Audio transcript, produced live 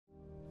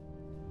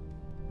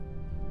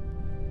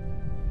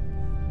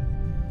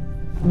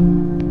The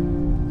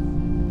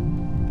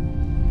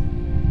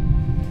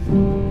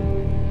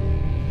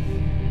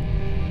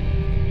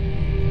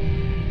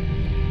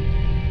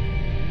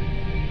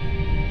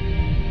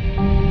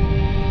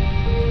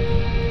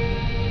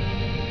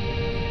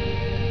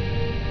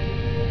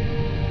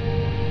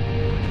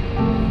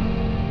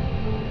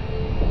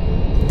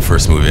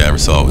first movie I ever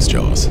saw was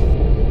Jaws.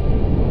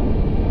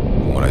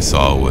 What I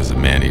saw was a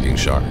man-eating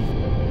shark.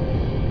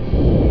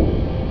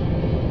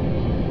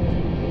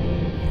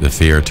 The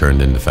fear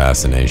turned into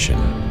fascination.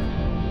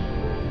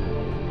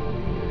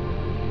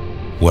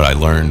 What I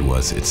learned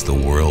was it's the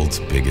world's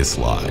biggest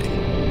lie.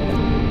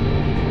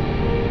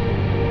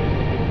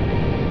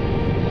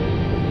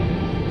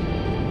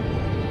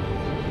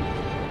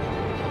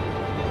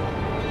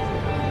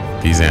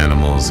 These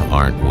animals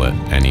aren't what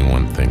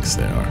anyone thinks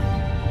they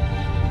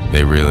are.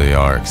 They really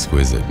are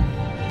exquisite.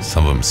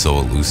 Some of them so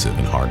elusive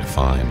and hard to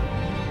find.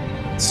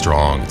 It's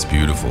strong, it's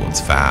beautiful, it's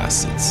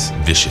fast, it's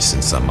vicious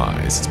in some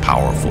eyes, it's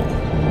powerful.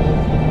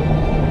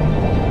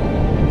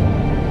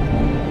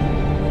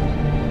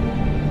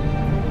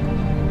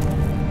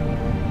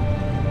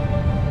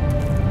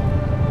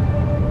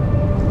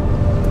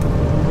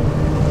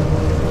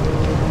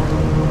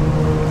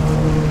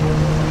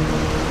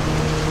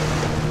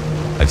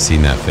 I've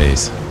seen that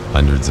face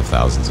hundreds of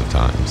thousands of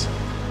times.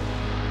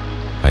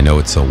 I know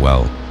it so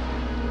well,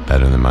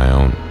 better than my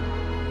own.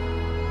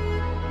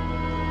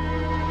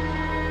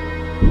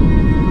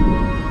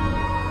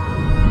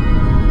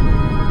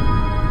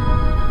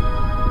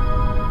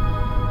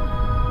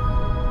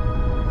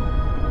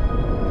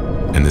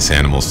 And this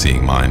animal's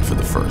seeing mine for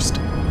the first.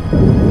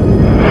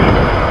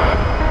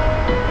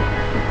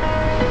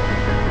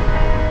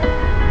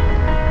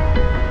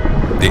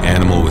 The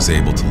animal was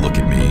able to look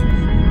at me,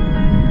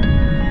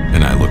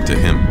 and I looked at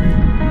him.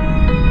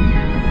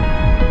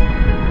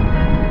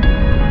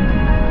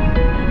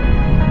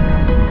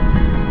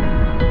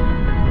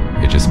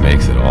 It just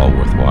makes it all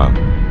worthwhile.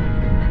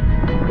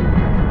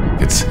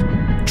 It's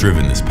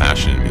driven this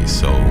passion in me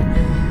so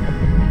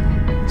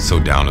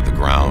down to the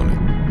ground.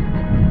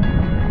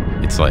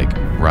 It's like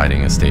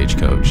riding a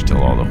stagecoach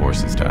till all the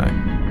horses die.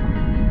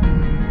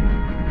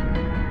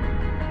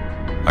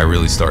 I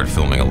really started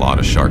filming a lot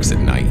of sharks at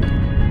night.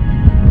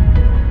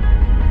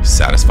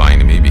 Satisfying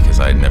to me because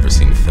I had never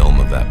seen film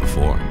of that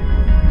before.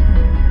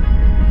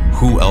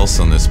 Who else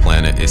on this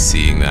planet is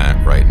seeing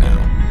that right now?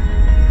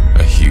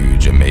 A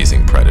huge,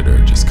 amazing predator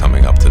just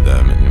coming up to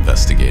them and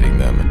investigating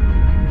them.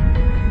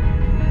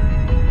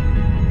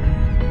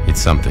 It's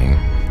something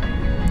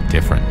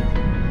different.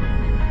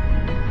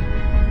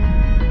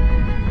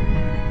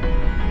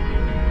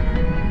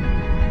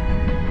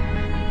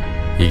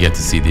 You get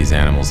to see these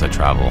animals that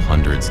travel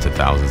hundreds to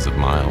thousands of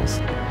miles.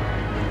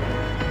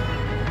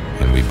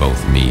 And we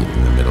both meet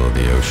in the middle of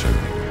the ocean.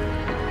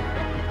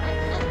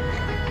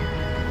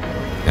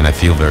 And I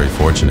feel very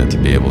fortunate to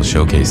be able to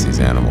showcase these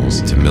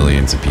animals to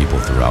millions of people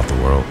throughout the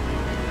world.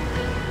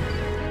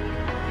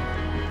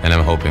 And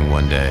I'm hoping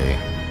one day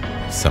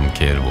some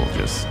kid will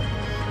just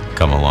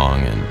come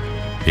along and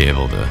be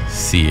able to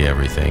see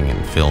everything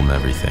and film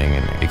everything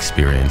and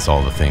experience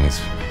all the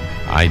things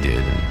I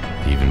did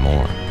and even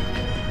more.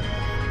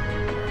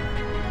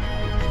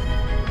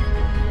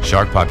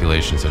 Shark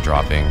populations are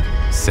dropping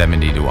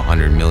 70 to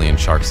 100 million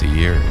sharks a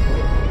year.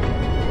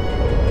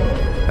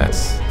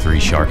 That's 3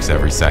 sharks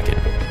every second.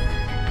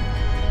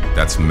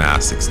 That's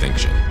mass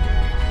extinction.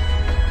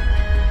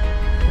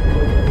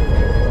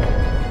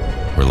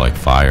 We're like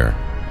fire.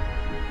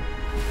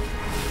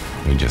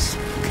 We just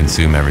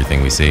consume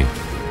everything we see.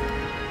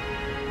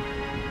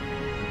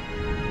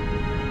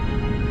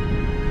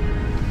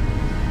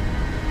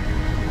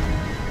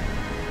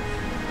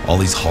 All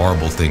these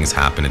horrible things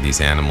happen to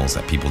these animals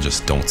that people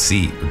just don't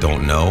see,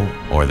 don't know,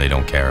 or they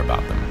don't care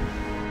about them.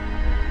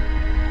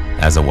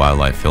 As a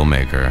wildlife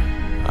filmmaker,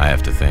 I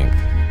have to think,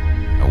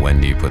 when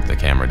do you put the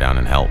camera down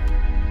and help?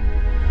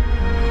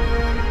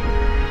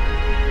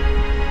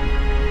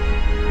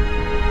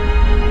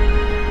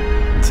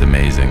 It's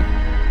amazing.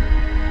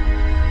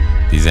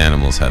 These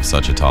animals have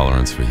such a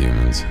tolerance for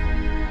humans,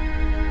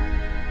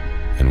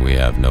 and we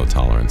have no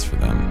tolerance for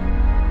them.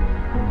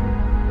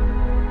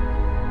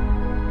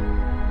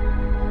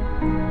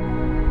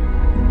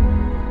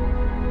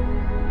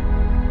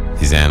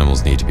 These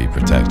animals need to be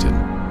protected,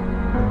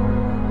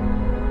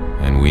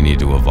 and we need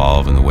to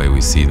evolve in the way we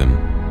see them.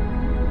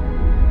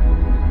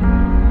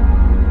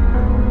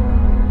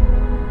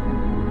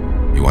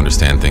 You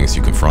understand things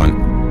you confront,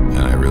 and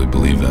I really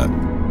believe that.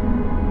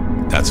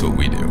 That's what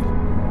we do.